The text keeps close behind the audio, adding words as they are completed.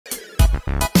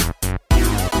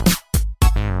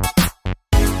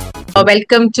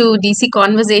Welcome to DC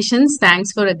Conversations.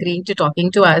 Thanks for agreeing to talking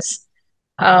to us.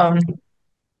 Um,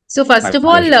 so My first of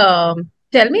all, pleasure.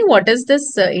 tell me, what is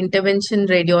this intervention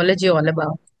radiology all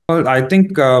about? Well, I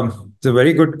think it's a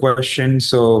very good question.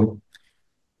 So,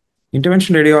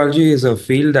 intervention radiology is a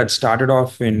field that started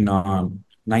off in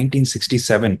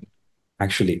 1967,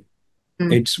 actually.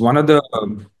 Mm, It's one of the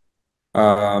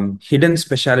hidden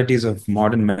specialties of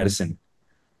modern medicine.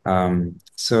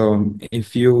 So,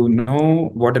 if you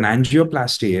know what an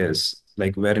angioplasty is,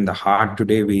 like where in the heart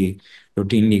today we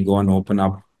routinely go and open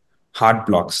up heart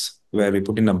blocks, where we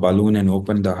put in a balloon and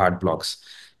open the heart blocks.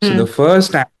 So, the mm,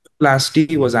 first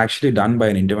angioplasty was actually done by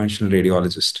an interventional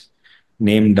radiologist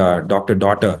named Dr.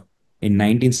 Daughter in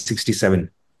 1967.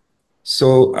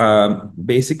 So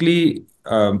basically,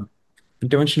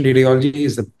 intervention radiology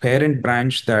is the parent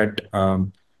branch that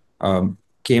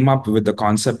came up with the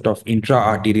concept of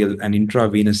intra-arterial and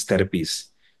intravenous therapies.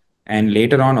 And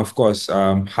later on, of course,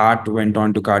 heart went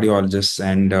on to cardiologists,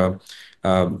 and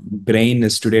brain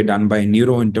is today done by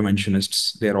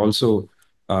neurointerventionists. They're also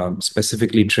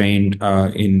specifically trained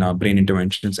in brain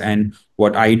interventions. And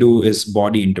what I do is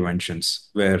body interventions,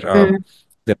 where mm,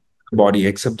 the body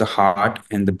except the heart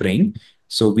and the brain.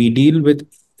 So we deal with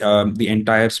the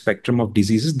entire spectrum of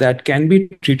diseases that can be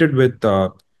treated with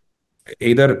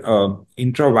either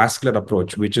intravascular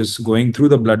approach, which is going through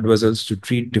the blood vessels to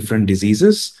treat different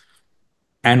diseases,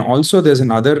 and also there's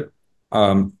another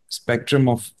spectrum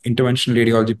of interventional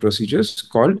radiology procedures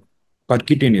called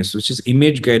percutaneous, which is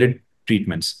image guided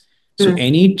treatments. So mm.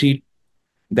 any treat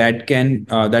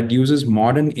that uses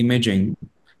modern imaging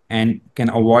and can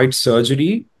avoid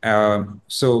surgery.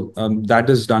 That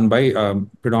is done by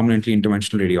predominantly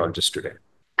interventional radiologists today.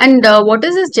 And what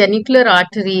is this genicular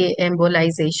artery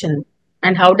embolization,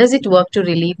 and how does it work to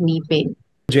relieve knee pain?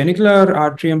 Genicular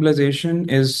artery embolization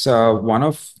is one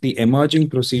of the emerging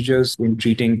procedures in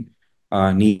treating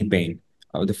knee pain.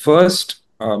 The first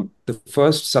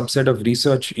subset of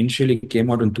research initially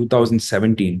came out in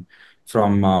 2017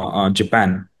 from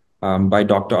Japan by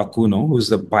Dr. Akuno, who's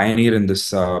the pioneer in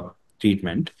this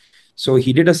treatment. So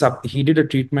he did a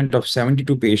treatment of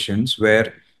 72 patients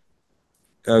where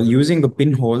using the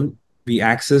pinhole, we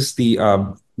access the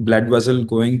blood vessel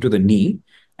going to the knee.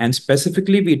 And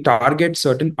specifically, we target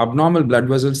certain abnormal blood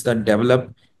vessels that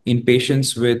develop in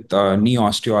patients with knee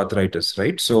osteoarthritis,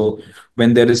 right? So,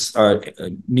 when there is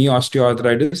knee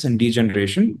osteoarthritis and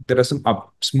degeneration, there are some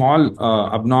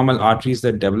small abnormal arteries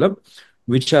that develop,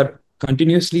 which are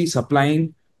continuously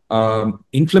supplying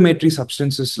inflammatory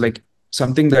substances like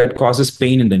something that causes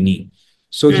pain in the knee.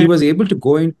 So he Mm, was able to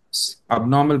go in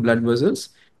abnormal blood vessels,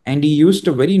 and he used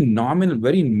a very nominal,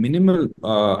 very minimal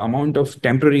amount of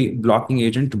temporary blocking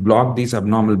agent to block these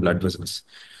abnormal blood vessels.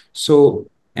 So,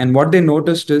 and what they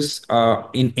noticed is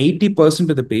in 80%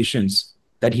 of the patients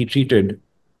that he treated,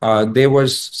 there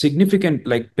was significant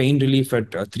like pain relief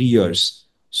at 3 years.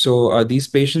 So these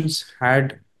patients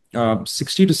had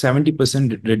 60 to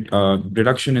 70%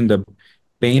 reduction in the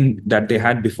pain that they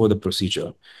had before the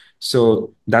procedure.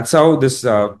 So that's how this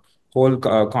whole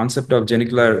concept of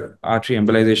genicular artery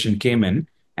embolization came in.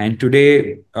 And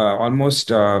today,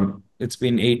 almost it's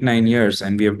been 8, 9 years,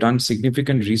 and we have done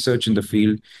significant research in the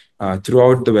field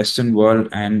throughout the Western world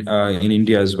and in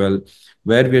India as well,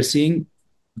 where we are seeing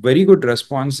very good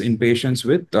response in patients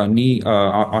with knee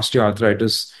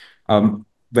osteoarthritis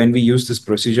when we use this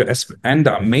procedure. And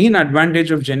the main advantage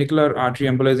of genicular artery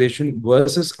embolization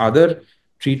versus other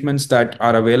treatments that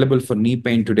are available for knee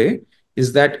pain today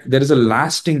is that there is a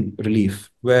lasting relief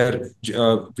where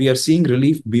we are seeing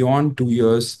relief beyond 2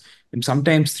 years and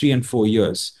sometimes 3 and 4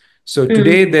 years. So mm.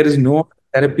 today there is no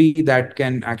therapy that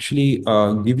can actually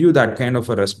give you that kind of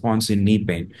a response in knee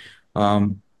pain.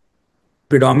 Um,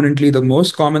 Predominantly, the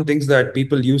most common things that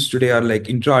people use today are like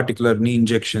intra-articular knee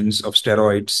injections of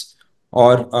steroids,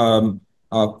 or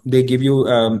they give you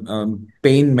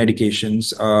pain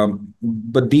medications.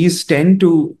 But these tend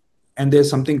to, and there's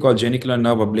something called genicular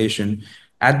nerve ablation.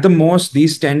 At the most,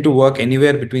 these tend to work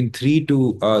anywhere between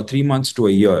 3 months to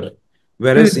a year.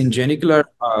 Whereas Mm. in genicular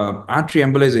artery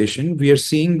embolization, we are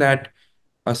seeing that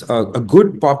a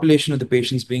good population of the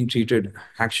patients being treated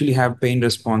actually have pain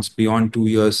response beyond 2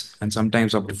 years and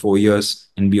sometimes up to 4 years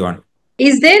and beyond.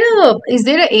 Is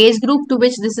there a age group to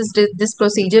which this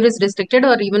procedure is restricted,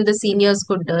 or even the seniors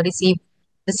could receive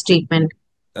this treatment?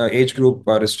 Age group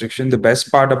restriction. The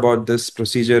best part about this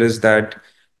procedure is that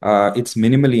it's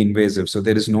minimally invasive. So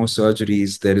there is no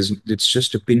surgeries. It's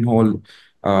just a pinhole.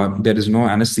 There is no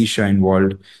anesthesia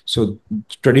involved. So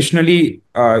traditionally,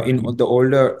 in the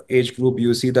older age group,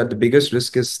 you see that the biggest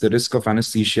risk is the risk of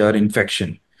anesthesia or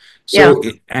infection. Yeah. So,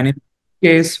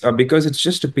 case, because it's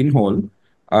just a pinhole,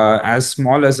 as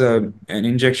small as an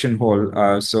injection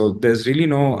hole, so there's really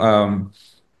no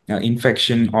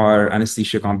infection or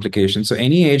anesthesia complication. So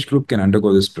any age group can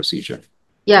undergo this procedure,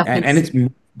 Yeah, and makes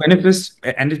it's benefits,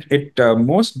 and it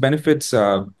most benefits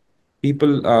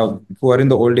people who are in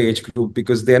the old age group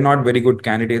because they're not very good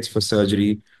candidates for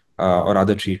surgery or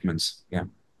other treatments. Yeah.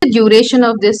 the duration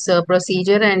of this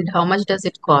procedure and how much does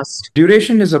it cost?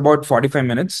 Duration is about 45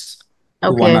 minutes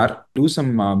to one Okay. hour.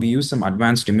 We use some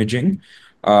advanced imaging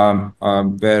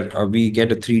where we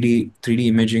get a 3D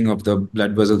imaging of the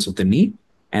blood vessels of the knee.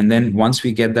 And then once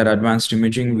we get that advanced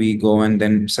imaging, we go and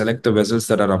then select the vessels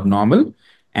that are abnormal.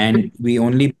 And we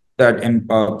only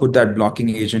put that blocking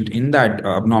agent in that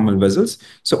abnormal vessels.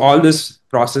 So all this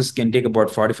process can take about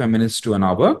 45 minutes to an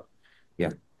hour.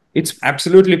 Yeah. It's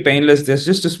absolutely painless. There's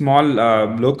just a small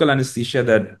local anesthesia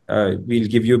that we'll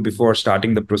give you before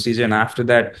starting the procedure. And after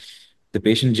that, the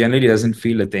patient generally doesn't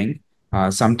feel a thing.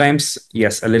 Sometimes,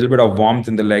 yes, a little bit of warmth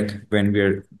in the leg when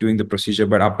we're doing the procedure.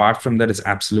 But apart from that, it's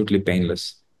absolutely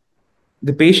painless.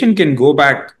 The patient can go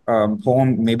back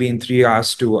home maybe in 3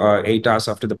 hours to 8 hours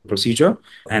after the procedure,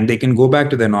 and they can go back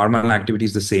to their normal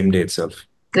activities the same day itself.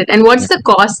 Great. And what's the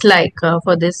cost like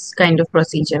for this kind of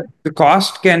procedure? The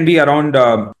cost can be around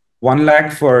 1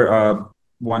 lakh for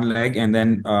one leg, and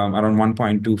then around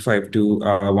 1.25 to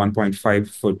 1.5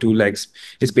 for two legs.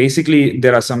 It's basically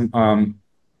there are some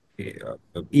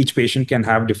each patient can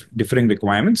have differing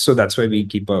requirements, so that's why we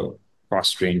keep a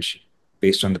cost range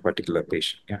based on the particular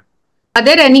patient. Yeah. Are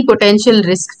there any potential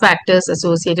risk factors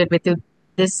associated with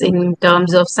this in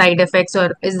terms of side effects,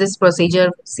 or is this procedure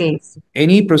safe?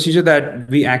 Any procedure that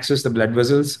we access the blood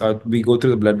vessels, we go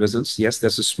through the blood vessels. Yes,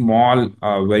 there's a small,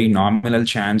 very nominal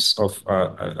chance of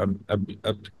a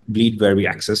bleed where we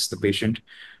access the patient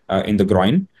in the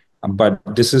groin. But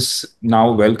this is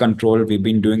now well controlled. We've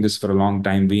been doing this for a long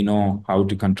time. We know how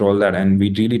to control that, and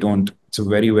we really don't. It's a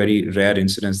very, very rare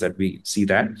incidence that we see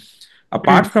that.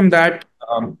 Apart Mm. from that,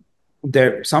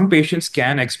 there some patients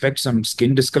can expect some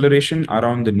skin discoloration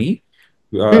around the knee.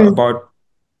 Mm. About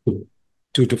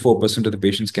 2 to 4% of the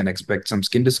patients can expect some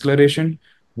skin discoloration,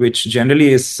 which generally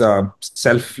is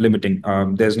self-limiting.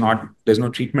 There's no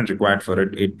treatment required for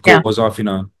it. It Yeah. goes off in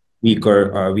a week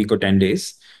or 10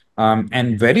 days.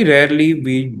 And very rarely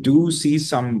we do see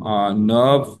some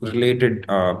nerve-related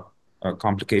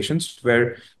complications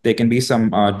where there can be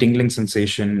some tingling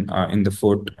sensation in the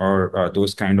foot or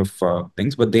those kind of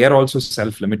things, but they are also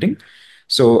self-limiting.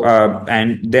 So,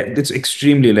 it's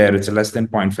extremely rare. It's less than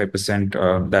 0.5%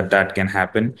 that can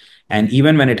happen. And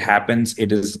even when it happens,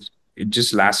 it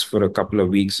just lasts for a couple of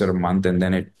weeks or a month, and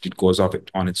then it goes off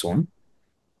on its own.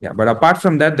 Yeah. But apart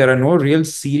from that, there are no real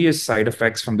serious side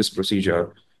effects from this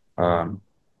procedure. Um,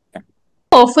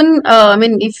 Often, I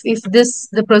mean, if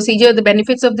the procedure, the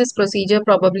benefits of this procedure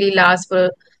probably last for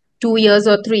 2 years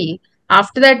or three.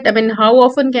 After that, I mean, how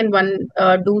often can one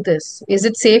do this? Is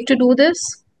it safe to do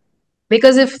this?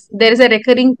 Because if there is a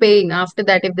recurring pain after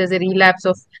that, if there's a relapse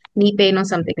of knee pain or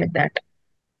something like that.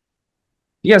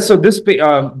 yeah. So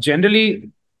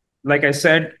generally, like I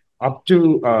said, up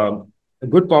to a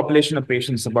good population of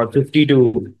patients, about 50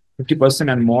 to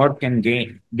 50% and more, can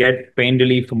get pain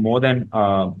relief for more than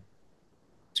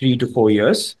 3 to 4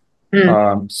 years.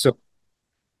 Mm. So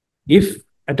if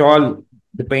at all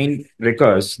the pain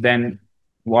recurs, then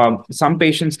some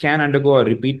patients can undergo a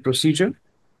repeat procedure,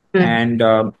 Mm. and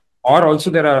or also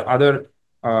there are other,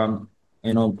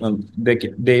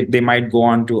 they might go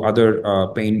on to other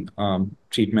pain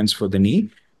treatments for the knee,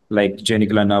 like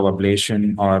genicular nerve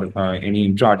ablation or any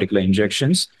intra-articular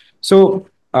injections. So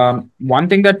one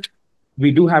thing that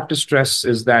we do have to stress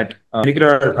is that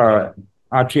genicular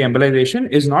artery embolization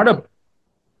is not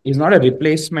a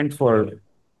replacement for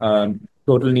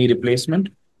total knee replacement.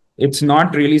 It's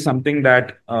not really something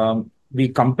that we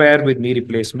compare with knee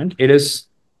replacement. It is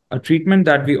a treatment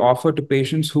that we offer to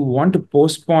patients who want to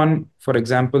postpone, for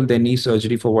example, their knee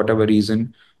surgery for whatever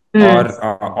reason, Mm.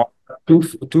 or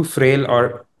too frail,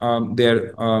 or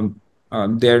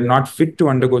they're not fit to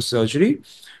undergo surgery,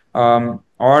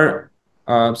 or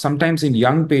sometimes in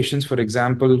young patients, for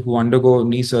example, who undergo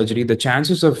knee surgery, the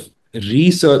chances of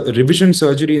revision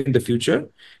surgery in the future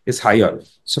is higher.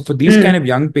 So for these Mm. kind of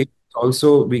young patients,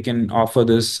 also we can offer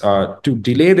this to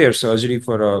delay their surgery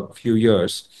for a few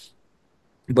years.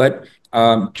 But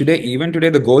even today,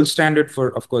 the gold standard for,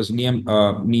 of course, knee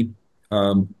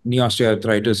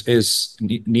osteoarthritis is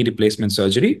knee replacement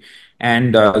surgery,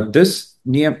 and this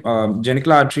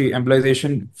genicular artery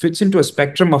embolization fits into a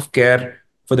spectrum of care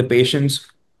for the patients,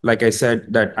 like I said,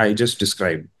 that I just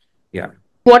described. Yeah.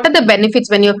 What are the benefits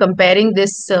when you're comparing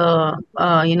this,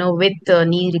 with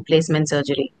knee replacement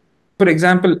surgery? For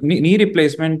example, knee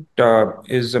replacement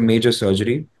is a major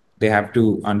surgery. They have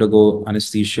to undergo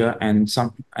anesthesia, and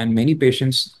many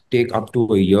patients take up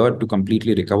to a year to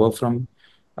completely recover from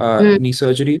Mm, knee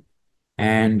surgery.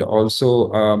 And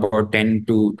also, about 10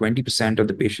 to 20% of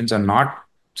the patients are not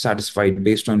satisfied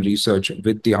based on research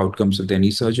with the outcomes of their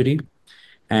knee surgery.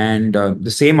 And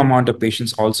the same amount of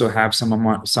patients also have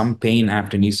some pain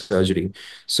after knee surgery.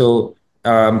 So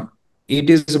it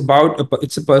is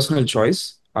it's a personal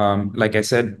choice. Like I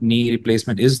said, knee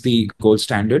replacement is the gold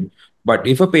standard. But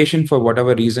if a patient for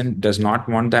whatever reason does not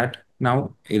want that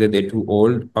now, either they're too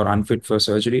old or unfit for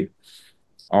surgery,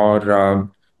 or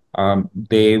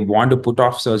they want to put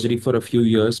off surgery for a few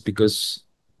years because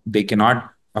they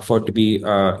cannot afford to be,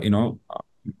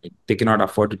 they cannot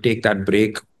afford to take that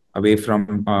break away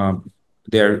from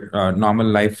their normal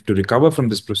life to recover from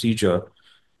this procedure.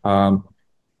 Um,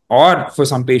 or for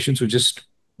some patients who just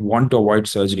want to avoid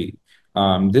surgery,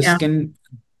 this yeah. can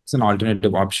it's an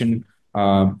alternative option.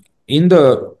 In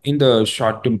the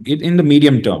short term, in the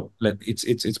medium term, like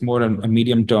it's more a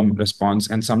medium term response,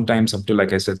 and sometimes up to,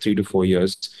 like I said, 3 to 4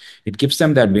 years. It gives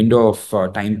them that window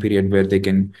of time period where they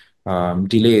can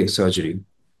delay surgery.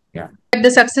 Yeah. But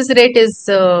the success rate is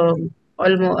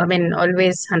almost, I mean,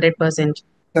 always 100%.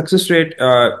 Success rate,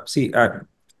 see,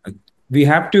 we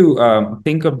have to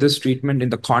think of this treatment in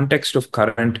the context of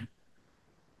current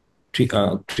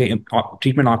treatment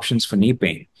options for knee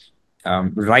pain.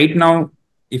 Right now,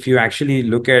 if you actually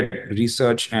look at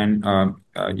research, and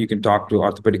you can talk to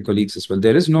orthopedic colleagues as well,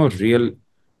 there is no real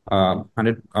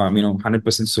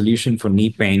 100% solution for knee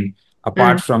pain Mm,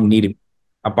 apart from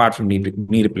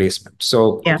knee replacement.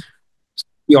 So yeah.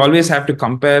 we always have to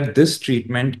compare this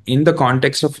treatment in the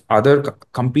context of other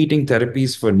competing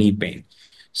therapies for knee pain.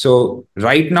 So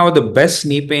right now, the best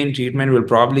knee pain treatment will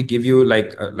probably give you,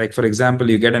 like for example,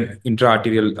 you get an intra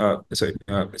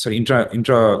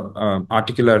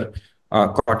articular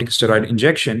corticosteroid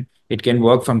injection. It can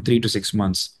work from 3 to 6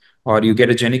 months, or you get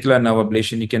a genicular nerve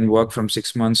ablation. It can work from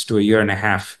 6 months to a year and a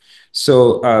half.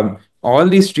 So all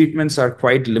these treatments are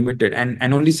quite limited,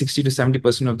 and only 60 to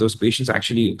 70% of those patients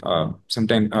actually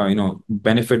sometimes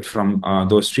benefit from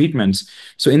those treatments.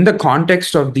 So in the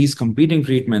context of these competing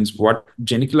treatments, what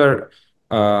genicular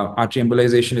artery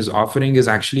embolization is offering is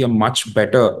actually a much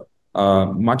better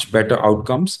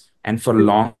outcomes, and for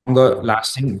longer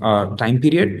lasting time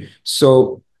period.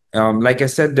 So like I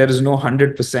said, there is no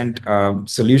 100%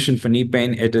 solution for knee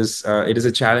pain. It is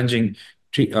a challenging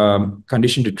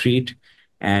condition to treat,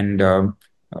 and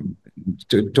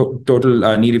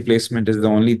total knee replacement is the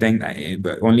only thing,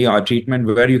 only our treatment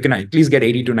where you can at least get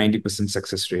 80 to 90%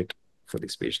 success rate for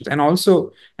these patients. And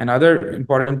also, another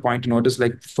important point to notice,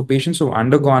 like for patients who have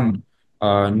undergone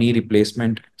knee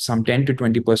replacement, some 10 to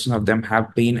 20% of them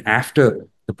have pain after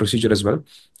the procedure as well.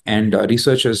 And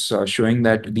research is showing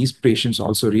that these patients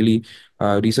also really,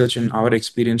 research in our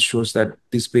experience shows that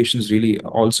these patients really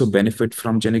also benefit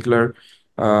from genicular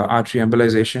artery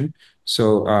embolization.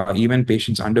 So even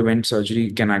patients underwent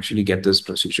surgery can actually get this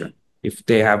procedure if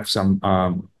they have some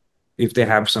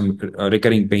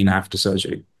recurring pain after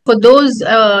surgery. For those,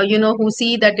 who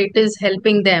see that it is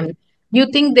helping them, you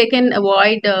think they can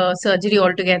avoid surgery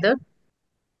altogether?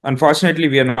 Unfortunately,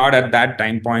 we are not at that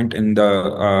time point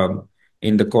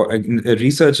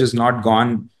research has not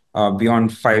gone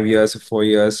beyond 5 years or 4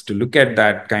 years to look at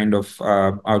that kind of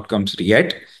outcomes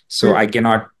yet. So Mm, I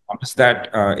cannot promise that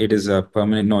it is a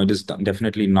permanent. No, it is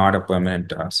definitely not a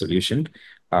permanent solution.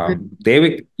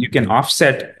 mm, You can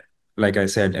offset, like I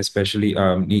said, especially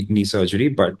knee surgery,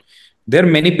 but there are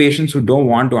many patients who don't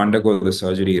want to undergo the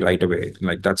surgery right away.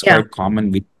 Like that's yeah. quite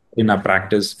common in our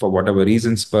practice for whatever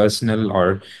reasons, personal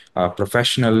or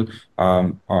professional,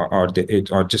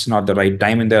 or just not the right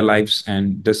time in their lives.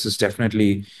 And this is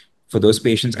definitely for those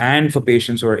patients, and for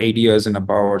patients who are 80 years and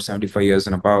above or 75 years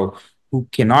and above, who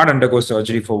cannot undergo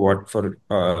surgery for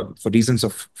reasons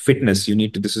of fitness.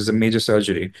 This is a major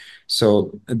surgery.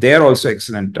 So they're also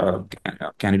excellent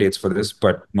candidates for this,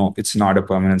 but no, it's not a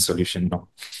permanent solution. No.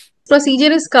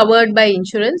 Procedure is covered by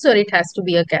insurance or it has to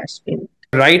be a cash payment?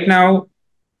 Right now,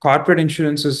 corporate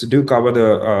insurances do cover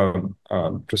the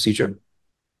procedure,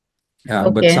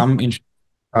 but Okay. some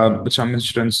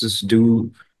insurances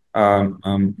do.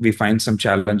 We find some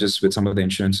challenges with some of the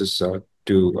insurances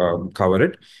to cover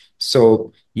it.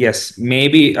 So yes,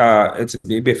 maybe it's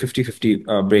maybe a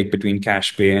 50-50 break between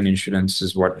cash pay and insurance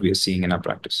is what we are seeing in our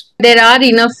practice. There are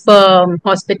enough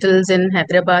hospitals in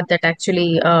Hyderabad that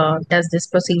actually does this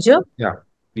procedure. Yeah,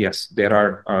 yes, there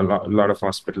are a lot of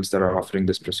hospitals that are offering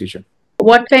this procedure.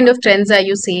 What kind of trends are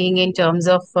you seeing in terms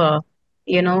of,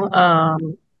 you know,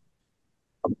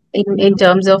 in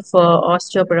terms of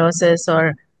osteoporosis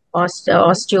or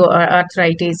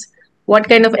osteoarthritis? What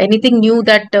kind of anything new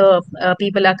that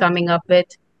people are coming up with,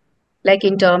 like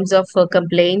in terms of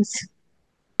complaints?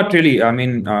 Not really. I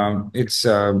mean, it's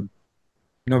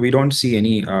we don't see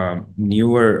any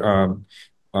newer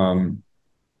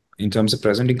in terms of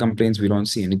presenting complaints. We don't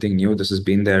see anything new. This has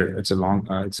been there. It's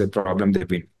a problem they've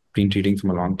been treating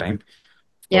from a long time, of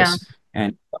Yeah. course.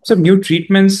 And some new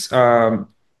treatments.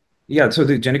 Yeah, so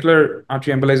the genicular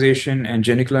artery embolization and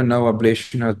genicular nerve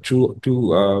ablation are two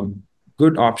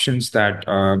good options that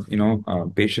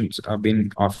patients have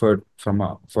been offered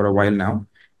for a while now,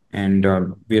 and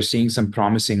we are seeing some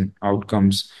promising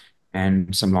outcomes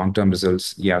and some long-term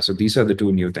results. Yeah, so these are the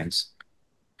two new things.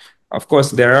 Of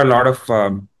course, there are a lot of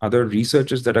other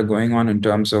researches that are going on in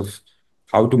terms of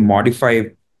how to modify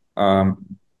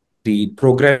um, the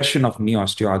progression of knee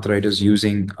osteoarthritis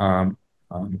using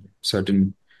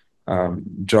certain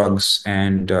drugs.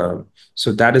 And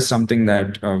so that is something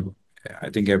that I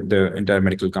think the entire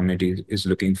medical community is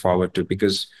looking forward to,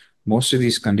 because most of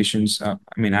these conditions, I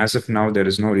mean, as of now, there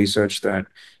is no research that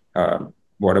uh,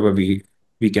 whatever we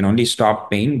can only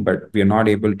stop pain, but we are not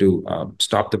able to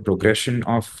stop the progression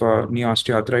of knee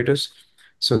osteoarthritis.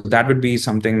 So that would be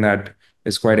something that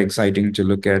is quite exciting to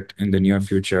look at in the near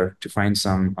future, to find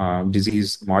some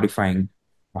disease modifying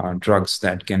drugs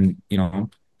that can,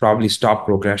 probably stop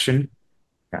progression.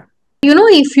 Yeah.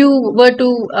 If you were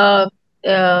to,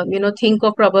 think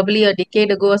of probably a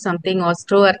decade ago or something,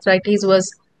 osteoarthritis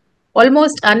was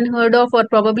almost unheard of or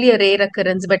probably a rare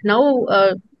occurrence. But now,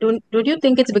 don't you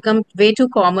think it's become way too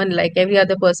common? Like every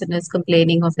other person is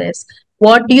complaining of this.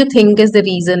 What do you think is the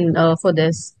reason for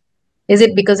this? Is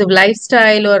it because of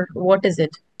lifestyle or what is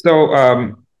it?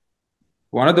 So,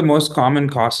 one of the most common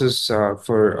causes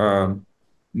for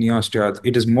knee osteoarthritis,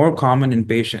 it is more common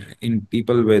in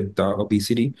people with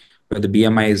obesity, where the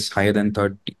BMI is higher than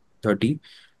 30,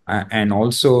 and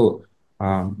also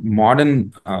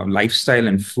modern lifestyle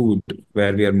and food,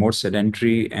 where we are more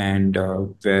sedentary, and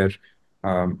where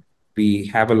um, we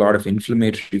have a lot of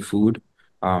inflammatory food.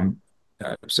 Um,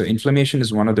 so inflammation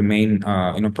is one of the main,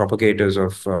 propagators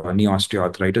of knee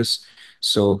osteoarthritis.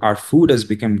 So our food has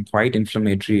become quite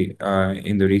inflammatory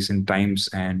in the recent times,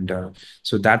 and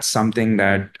so that's something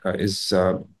that is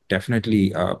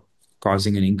definitely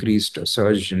causing an increased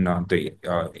surge in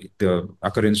the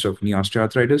occurrence of knee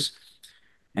osteoarthritis.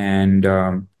 And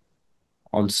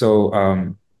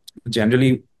also,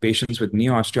 generally, patients with knee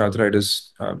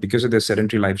osteoarthritis, because of their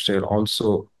sedentary lifestyle,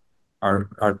 also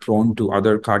are prone to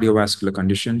other cardiovascular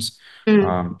conditions.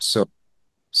 Mm. So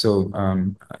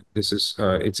this is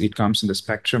it comes in the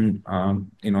spectrum,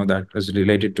 that is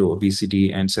related to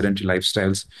obesity and sedentary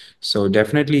lifestyles. So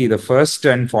definitely the first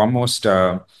and foremost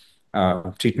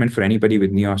treatment for anybody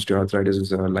with knee osteoarthritis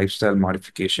is a lifestyle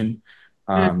modification,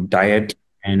 Mm. diet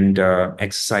and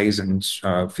exercise and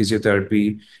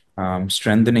physiotherapy,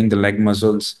 strengthening the leg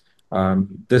muscles.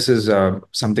 This is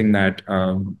something that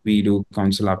we do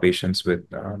counsel our patients with,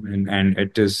 and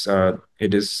it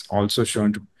is also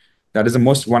shown to that is the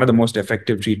most one of the most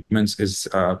effective treatments is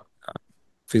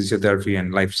physiotherapy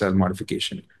and lifestyle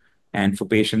modification. And for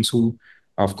patients who,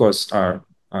 of course,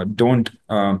 don't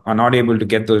are not able to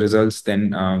get the results,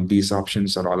 then these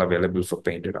options are all available for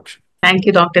pain reduction. Thank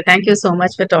you, doctor. Thank you so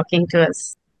much for talking to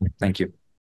us. Thank you.